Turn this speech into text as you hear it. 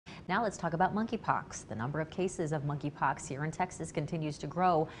Now let's talk about monkeypox. The number of cases of monkeypox here in Texas continues to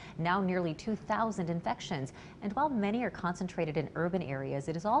grow, now nearly 2,000 infections. And while many are concentrated in urban areas,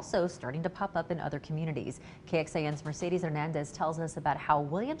 it is also starting to pop up in other communities. KXAN's Mercedes Hernandez tells us about how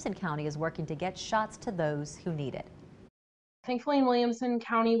Williamson County is working to get shots to those who need it. Thankfully, in Williamson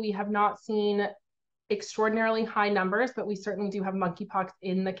County, we have not seen extraordinarily high numbers, but we certainly do have monkeypox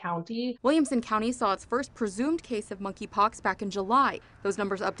in the county. Williamson County saw its first presumed case of monkeypox back in July. Those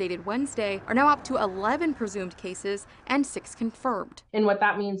numbers updated Wednesday are now up to 11 presumed cases and 6 confirmed. And what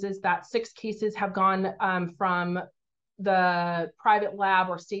that means is that 6 cases have gone from the private lab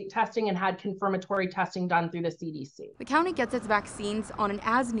or state testing and had confirmatory testing done through the CDC. The county gets its vaccines on an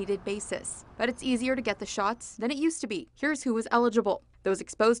as-needed basis, but it's easier to get the shots than it used to be. Here's who is eligible: those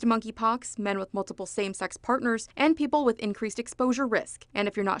exposed to monkeypox, men with multiple same-sex partners, and people with increased exposure risk. And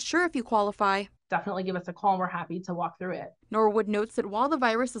if you're not sure if you qualify, definitely give us a call and we're happy to walk through it. Norwood notes that while the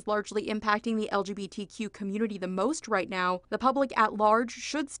virus is largely impacting the LGBTQ community the most right now, the public at large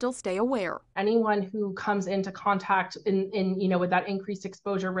should still stay aware. Anyone who comes into contact with that increased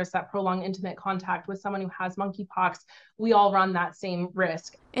exposure risk, that prolonged intimate contact with someone who has monkeypox, we all run that same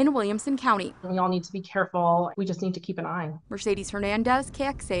risk. In Williamson County, we all need to be careful. We just need to keep an eye. Mercedes Hernandez,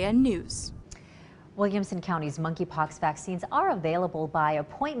 KXAN News. Williamson County's monkeypox vaccines are available by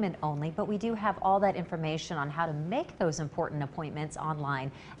appointment only, but we do have all that information on how to make those important appointments online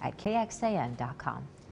at kxan.com.